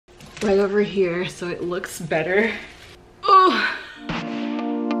right over here so it looks better. Oh.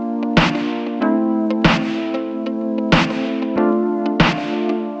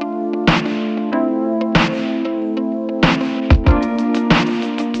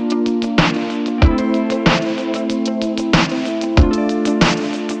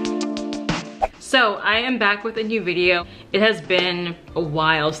 So I am back with a new video. It has been a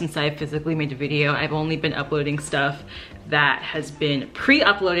while since I physically made a video. I've only been uploading stuff that has been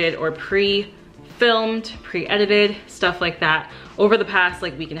pre-uploaded or pre-filmed, pre-edited, stuff like that over the past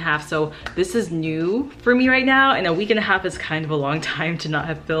like week and a half. So this is new for me right now, and a week and a half is kind of a long time to not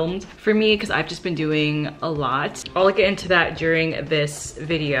have filmed for me because I've just been doing a lot. I'll get into that during this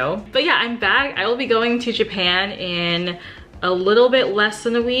video. But yeah, I'm back. I will be going to Japan in a little bit less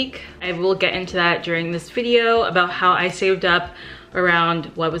than a week. I will get into that during this video about how I saved up around,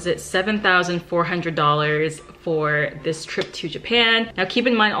 what was it, $7,400 for this trip to Japan. Now keep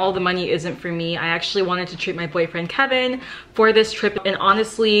in mind, all the money isn't for me. I actually wanted to treat my boyfriend Kevin for this trip and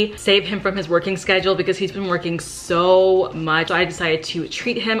honestly save him from his working schedule because he's been working so much. So I decided to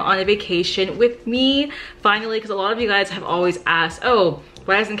treat him on a vacation with me finally, because a lot of you guys have always asked, oh,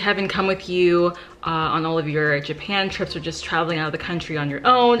 why doesn't Kevin come with you on all of your Japan trips or just traveling out of the country on your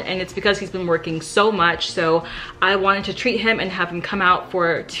own? And it's because he's been working so much. So I wanted to treat him and have him come out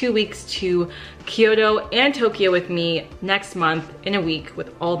for 2 weeks to Kyoto and Tokyo with me next month in a week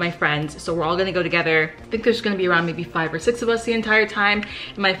with all of my friends. So we're all gonna go together. I think there's gonna be around maybe 5 or 6 of us the entire time.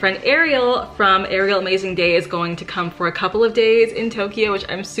 And my friend Ariel from Ariel Amazing Day is going to come for a couple of days in Tokyo, which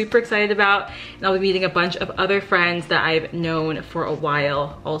I'm super excited about. And I'll be meeting a bunch of other friends that I've known for a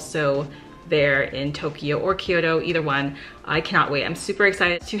while also there in Tokyo or Kyoto, either one. I cannot wait. I'm super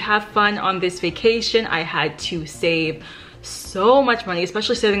excited to have fun on this vacation. I had to save so much money,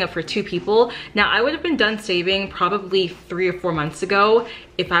 especially saving up for 2 people. Now I would have been done saving probably 3 or 4 months ago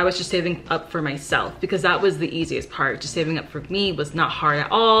if I was just saving up for myself, because that was the easiest part. Just saving up for me was not hard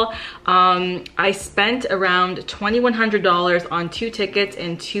at all. I spent around $2,100 on 2 tickets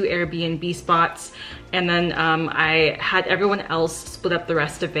and 2 Airbnb spots, and then I had everyone else split up the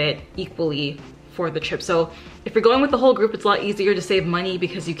rest of it equally for the trip. So if you're going with the whole group, it's a lot easier to save money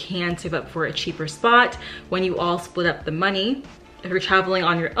because you can save up for a cheaper spot when you all split up the money. If you're traveling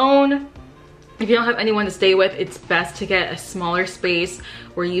on your own, if you don't have anyone to stay with, it's best to get a smaller space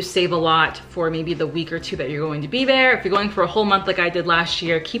where you save a lot for maybe the week or 2 that you're going to be there. If you're going for a whole month like I did last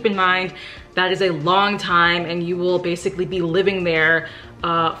year, keep in mind that is a long time and you will basically be living there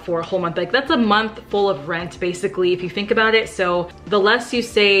for a whole month. Like that's a month full of rent basically if you think about it. So the less you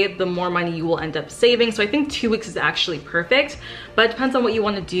save, the more money you will end up saving. So I think 2 weeks is actually perfect, but it depends on what you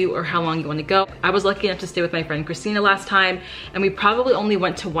want to do or how long you want to go. I was lucky enough to stay with my friend Christina last time, and we probably only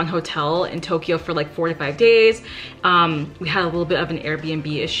went to 1 hotel in Tokyo for like 4 to 5 days. We had a little bit of an Airbnb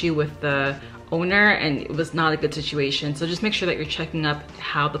issue with the owner and it was not a good situation. So just make sure that you're checking up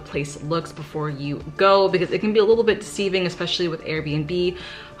how the place looks before you go, because it can be a little bit deceiving, especially with Airbnb.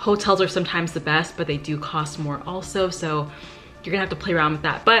 Hotels are sometimes the best, but they do cost more also. So you're gonna have to play around with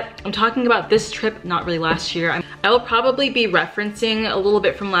that. But I'm talking about this trip, not really last year. I will probably be referencing a little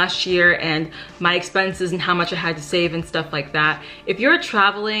bit from last year and my expenses and how much I had to save and stuff like that. If you're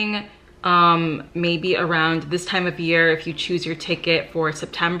traveling maybe around this time of year, if you choose your ticket for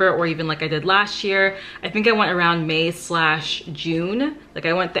September, or even like I did last year, I think I went around May/June. Like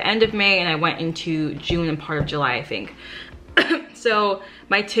I went the end of May and I went into June and part of July, I think. So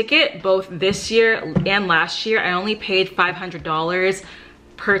my ticket both this year and last year, I only paid $500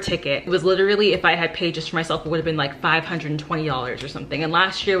 per ticket. It was literally, if I had paid just for myself, it would have been like $520 or something. And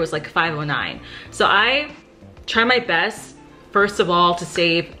last year was like $509. So I try my best, first of all, to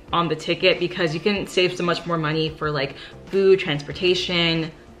save on the ticket, because you can save so much more money for like food, transportation,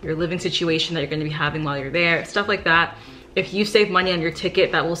 your living situation that you're gonna be having while you're there, stuff like that. If you save money on your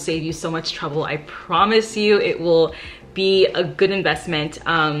ticket, that will save you so much trouble. I promise you it will be a good investment.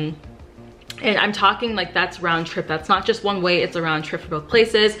 And I'm talking like that's round trip. That's not just one way, it's a round trip for both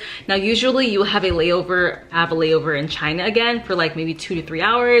places. Now, usually you'll have a layover in China again for like maybe 2 to 3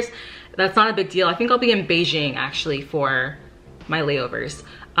 hours. That's not a big deal. I think I'll be in Beijing actually for my layovers,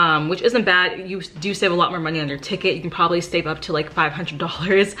 which isn't bad. You do save a lot more money on your ticket. You can probably save up to like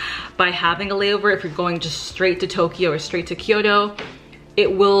 $500 by having a layover. If you're going just straight to Tokyo or straight to Kyoto,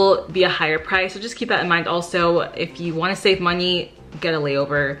 it will be a higher price. So just keep that in mind. Also, if you want to save money, get a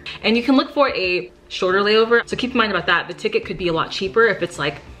layover. And you can look for a shorter layover. So keep in mind about that. The ticket could be a lot cheaper if it's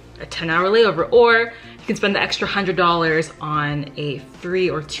like a 10-hour layover, or you can spend the extra $100 on a 3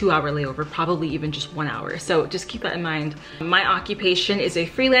 or 2 hour layover, probably even just 1 hour. So just keep that in mind. My occupation is a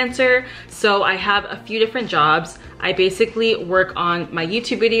freelancer, so I have a few different jobs. I basically work on my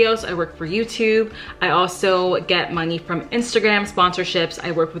YouTube videos. I work for YouTube. I also get money from Instagram sponsorships.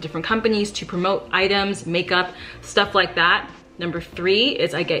 I work with different companies to promote items, makeup, stuff like that. Number 3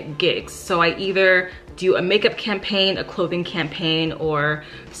 is I get gigs. So I either do a makeup campaign, a clothing campaign, or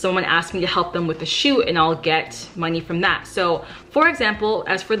someone asks me to help them with a shoot and I'll get money from that. So for example,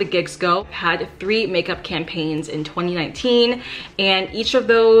 as for the gigs go, I had 3 makeup campaigns in 2019, and each of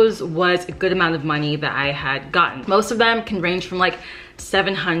those was a good amount of money that I had gotten. Most of them can range from like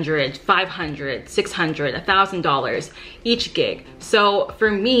 $700, $500, $600, $1,000 each gig. So for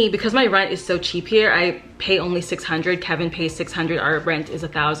me, because my rent is so cheap here, I pay only $600. Kevin pays $600. Our rent is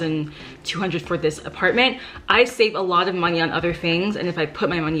 $1,200 for this apartment. I save a lot of money on other things, and if I put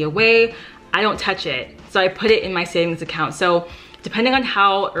my money away, I don't touch it. So I put it in my savings account. So depending on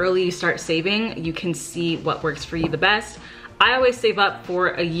how early you start saving, you can see what works for you the best. I always save up for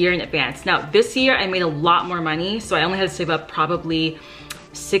a year in advance. Now this year I made a lot more money, so I only had to save up probably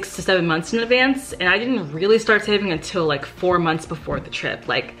 6 to 7 months in advance, and I didn't really start saving until like 4 months before the trip,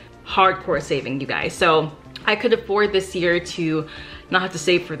 like hardcore saving, you guys. So I could afford this year to not have to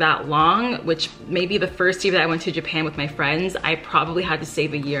save for that long, which maybe the first year that I went to Japan with my friends, I probably had to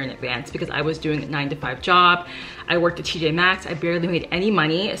save a year in advance because I was doing a 9-to-5 job. I worked at TJ Maxx. I barely made any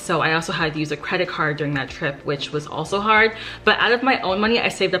money, so I also had to use a credit card during that trip, which was also hard. But out of my own money, I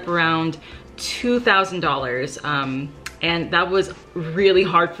saved up around $2,000. And that was really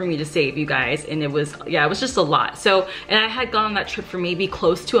hard for me to save, you guys. And it was, yeah, it was just a lot. So, and I had gone on that trip for maybe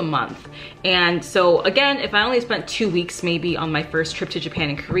close to a month. And so again, if I only spent 2 weeks maybe on my first trip to Japan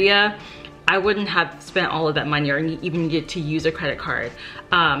and Korea, I wouldn't have spent all of that money or even needed to use a credit card.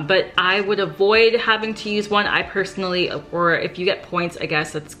 But I would avoid having to use one. I personally, or if you get points, I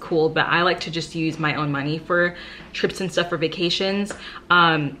guess that's cool, but I like to just use my own money for trips and stuff, for vacations.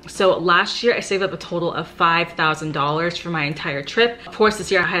 So last year I saved up a total of $5,000 for my entire trip. Of course,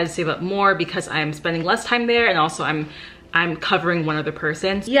 this year I had to save up more because I'm spending less time there, and also I'm covering one other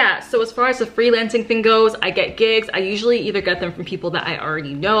person. Yeah, so as far as the freelancing thing goes, I get gigs. I usually either get them from people that I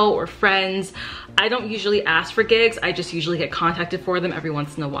already know or friends. I don't usually ask for gigs. I just usually get contacted for them every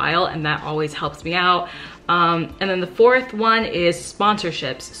once in a while, and that always helps me out. And then the 4th one is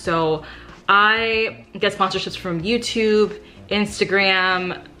sponsorships. So I get sponsorships from YouTube,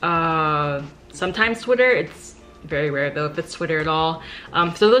 Instagram, sometimes Twitter. It's very rare though if it's Twitter at all.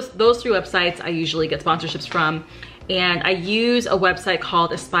 So those 3 websites I usually get sponsorships from. And I use a website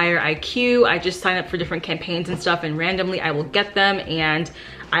called Aspire IQ. I just sign up for different campaigns and stuff, and randomly I will get them and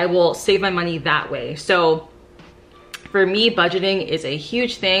I will save my money that way. So for me, budgeting is a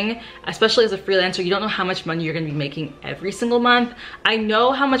huge thing, especially as a freelancer. You don't know how much money you're gonna be making every single month. I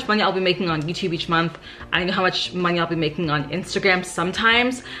know how much money I'll be making on YouTube each month. I know how much money I'll be making on Instagram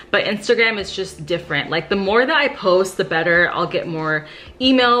sometimes, but Instagram is just different. Like the more that I post, the better. I'll get more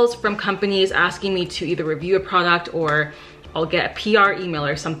emails from companies asking me to either review a product, or I'll get a PR email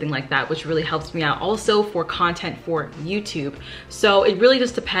or something like that, which really helps me out also for content for YouTube. So it really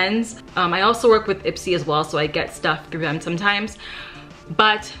just depends. I also work with Ipsy as well, so I get stuff through them sometimes.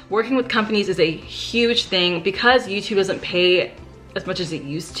 But working with companies is a huge thing. Because YouTube doesn't pay as much as it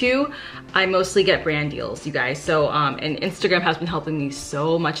used to, I mostly get brand deals, you guys. So, and Instagram has been helping me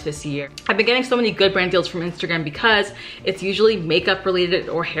so much this year. I've been getting so many good brand deals from Instagram because it's usually makeup related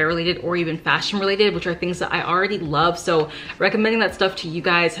or hair related or even fashion related, which are things that I already love. So recommending that stuff to you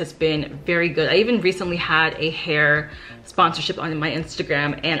guys has been very good. I even recently had a hair sponsorship on my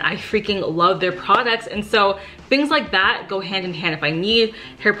Instagram, and I freaking love their products. And so things like that go hand in hand. If I need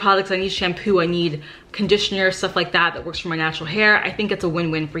hair products, I need shampoo, I need conditioner, stuff like that that works for my natural hair, I think it's a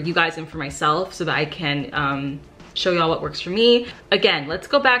win-win for you guys and for myself, so that I can show y'all what works for me. Again, let's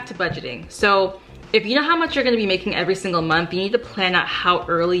go back to budgeting. So if you know how much you're gonna be making every single month, you need to plan out how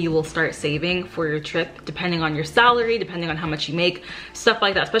early you will start saving for your trip, depending on your salary, depending on how much you make, stuff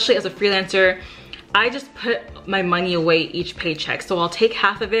like that. Especially as a freelancer, I just put my money away each paycheck. So I'll take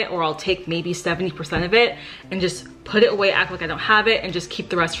half of it, or I'll take maybe 70% of it and just put it away, act like I don't have it, and just keep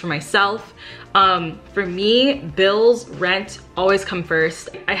the rest for myself. For me, bills, rent always come first.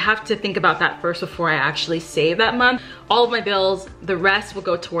 I have to think about that first before I actually save that month. All of my bills, the rest will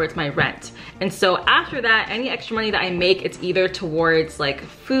go towards my rent. And so after that, any extra money that I make, it's either towards like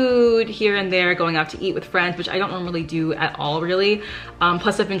food here and there, going out to eat with friends, which I don't normally do at all really.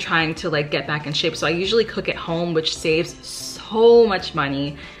 Plus I've been trying to like get back in shape. So I usually cook at home, which saves so much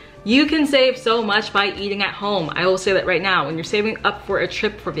money. You can save so much by eating at home. I will say that right now. When you're saving up for a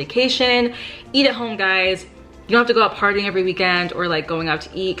trip for vacation, eat at home, guys. You don't have to go out partying every weekend or like going out to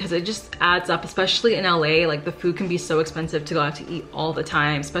eat, because it just adds up, especially in LA. Like the food can be so expensive to go out to eat all the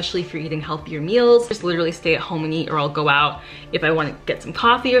time, especially if you're eating healthier meals. Just literally stay at home and eat, or I'll go out if I want to get some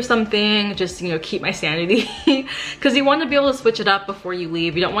coffee or something, just, you know, keep my sanity. Because you want to be able to switch it up before you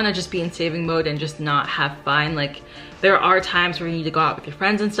leave. You don't want to just be in saving mode and just not have fun. Like there are times where you need to go out with your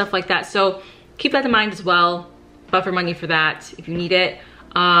friends and stuff like that. So keep that in mind as well. Buffer money for that if you need it.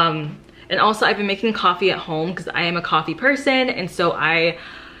 And also I've been making coffee at home because I am a coffee person, and so I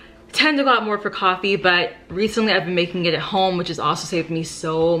tend to go out more for coffee, but recently I've been making it at home, which has also saved me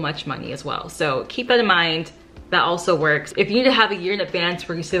so much money as well. So keep that in mind. That also works. If you need to have a year in advance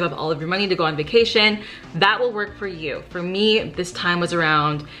where you save up all of your money to go on vacation, that will work for you. For me, this time was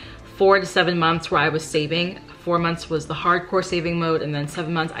around 4 to 7 months where I was saving. 4 months was the hardcore saving mode, and then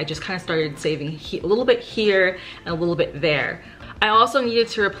 7 months I just kind of started saving a little bit here and a little bit there. I also needed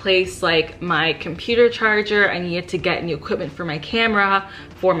to replace like my computer charger. I needed to get new equipment for my camera,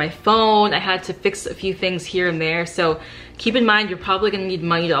 for my phone. I had to fix a few things here and there. So keep in mind, you're probably gonna need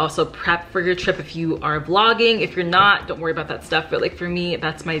money to also prep for your trip if you are vlogging. If you're not, don't worry about that stuff. But like for me,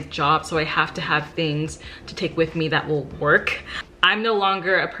 that's my job. So I have to have things to take with me that will work. I'm no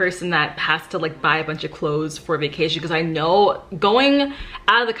longer a person that has to like buy a bunch of clothes for vacation, because I know going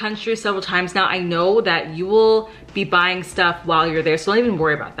out of the country several times now, I know that you will be buying stuff while you're there. So don't even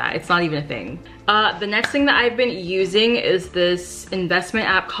worry about that. It's not even a thing. The next thing that I've been using is this investment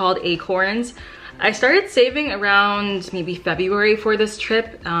app called Acorns. I started saving around maybe February for this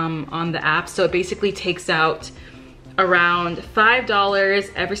trip on the app. So it basically takes out around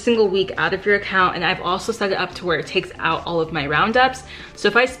 $5 every single week out of your account, and I've also set it up to where it takes out all of my roundups. So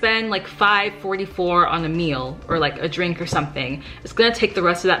if I spend like $5.44 on a meal or like a drink or something, it's gonna take the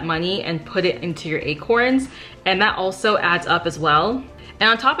rest of that money and put it into your Acorns, and that also adds up as well. And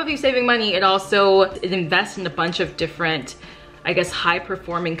on top of you saving money, it invests in a bunch of different, I guess, high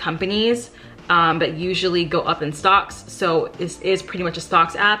performing companies that usually go up in stocks. So it is pretty much a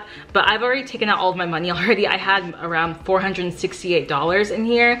stocks app, but I've already taken out all of my money already. I had around $468 in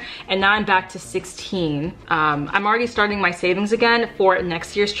here, and now I'm back to 16. I'm already starting my savings again for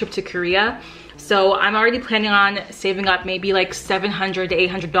next year's trip to Korea. So I'm already planning on saving up maybe like $700 to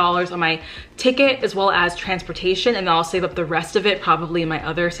 $800 on my ticket as well as transportation, and then I'll save up the rest of it probably in my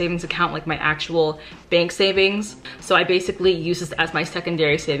other savings account, like my actual bank savings. So I basically use this as my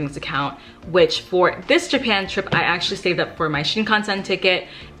secondary savings account, which for this Japan trip, I actually saved up for my Shinkansen ticket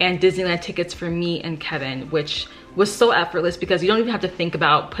and Disneyland tickets for me and Kevin, which was so effortless because you don't even have to think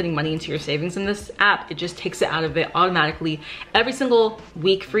about putting money into your savings in this app. It just takes it out of it automatically every single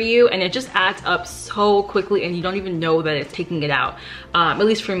week for you, and it just adds up so quickly and you don't even know that it's taking it out, at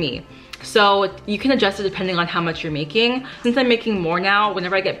least for me. So you can adjust it depending on how much you're making. Since I'm making more now,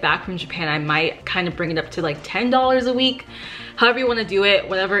 whenever I get back from Japan, I might kind of bring it up to like $10 a week. However you want to do it,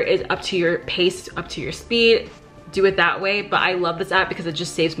 whatever is up to your pace, up to your speed, do it that way. But I love this app because it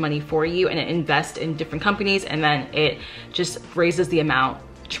just saves money for you, and it invests in different companies, and then it just raises the amount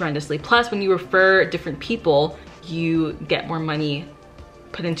tremendously. Plus, when you refer different people, you get more money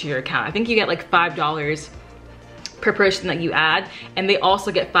put into your account. I think you get like $5 per person that you add, and they also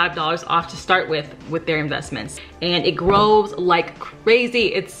get $5 off to start with their investments, and it grows like crazy.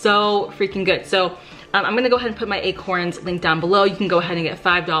 It's so freaking good. So I'm gonna go ahead and put my Acorns link down below. You can go ahead and get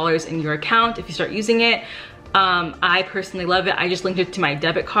 $5 in your account if you start using it. I personally love it. I just linked it to my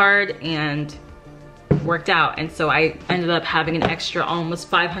debit card and worked out, and so I ended up having an extra almost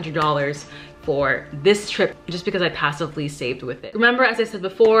 $500 for this trip just because I passively saved with it. Remember, as I said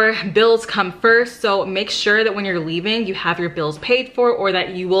before, bills come first, so make sure that when you're leaving, you have your bills paid for, or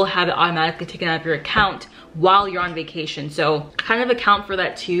that you will have it automatically taken out of your account while you're on vacation. So kind of account for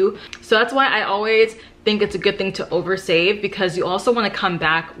that too. So that's why I always think it's a good thing to oversave, because you also want to come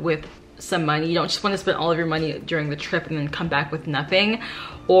back with some money. You don't just want to spend all of your money during the trip and then come back with nothing,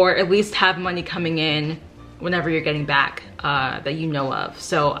 or at least have money coming in whenever you're getting back that you know of.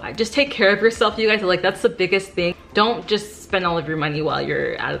 So just take care of yourself, you guys. Like, that's the biggest thing. Don't just spend all of your money while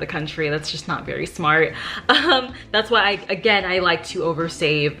you're out of the country. That's just not very smart. That's why I like to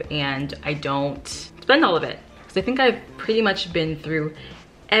oversave, and I don't spend all of it, because I think I've pretty much been through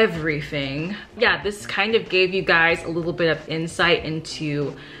everything. Yeah, this kind of gave you guys a little bit of insight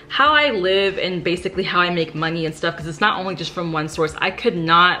into how I live and basically how I make money and stuff, because it's not only just from one source. I could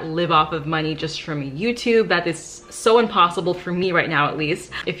not live off of money just from YouTube. That is so impossible for me right now, at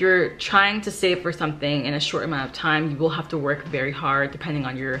least. If you're trying to save for something in a short amount of time, you will have to work very hard depending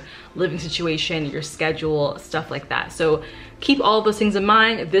on your living situation, your schedule, stuff like that. So keep all of those things in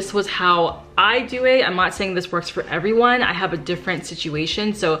mind. This was how I do it. I'm not saying this works for everyone. I have a different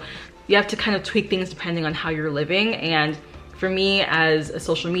situation, so you have to kind of tweak things depending on how you're living. And for me, as a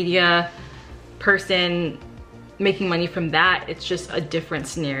social media person making money from that, it's just a different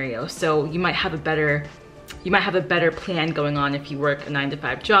scenario. So you might have a better plan going on if you work a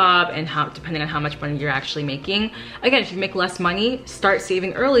 9-to-5 job, and depending on how much money you're actually making. Again, if you make less money, start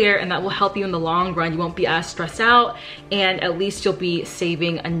saving earlier, and that will help you in the long run. You won't be as stressed out, and at least you'll be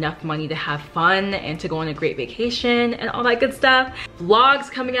saving enough money to have fun and to go on a great vacation and all that good stuff. Vlogs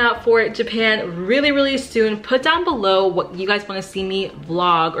coming out for Japan really, really soon. Put down below what you guys want to see me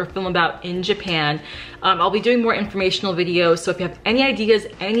vlog or film about in Japan. I'll be doing more informational videos, so if you have any ideas,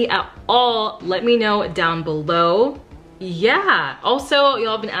 any at all, let me know down below. Yeah, also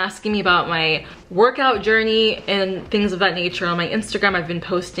y'all have been asking me about my workout journey and things of that nature. On my Instagram, I've been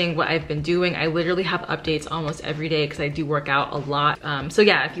posting what I've been doing. I literally have updates almost every day because I do work out a lot. So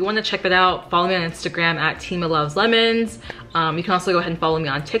yeah, if you want to check that out, follow me on Instagram at Timaloveslemons. You can also go ahead and follow me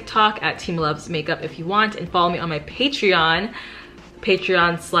on TikTok at Timalovesmakeup if you want, and follow me on my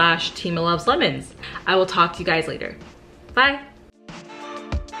Patreon/Timaloveslemons. I will talk to you guys later. Bye.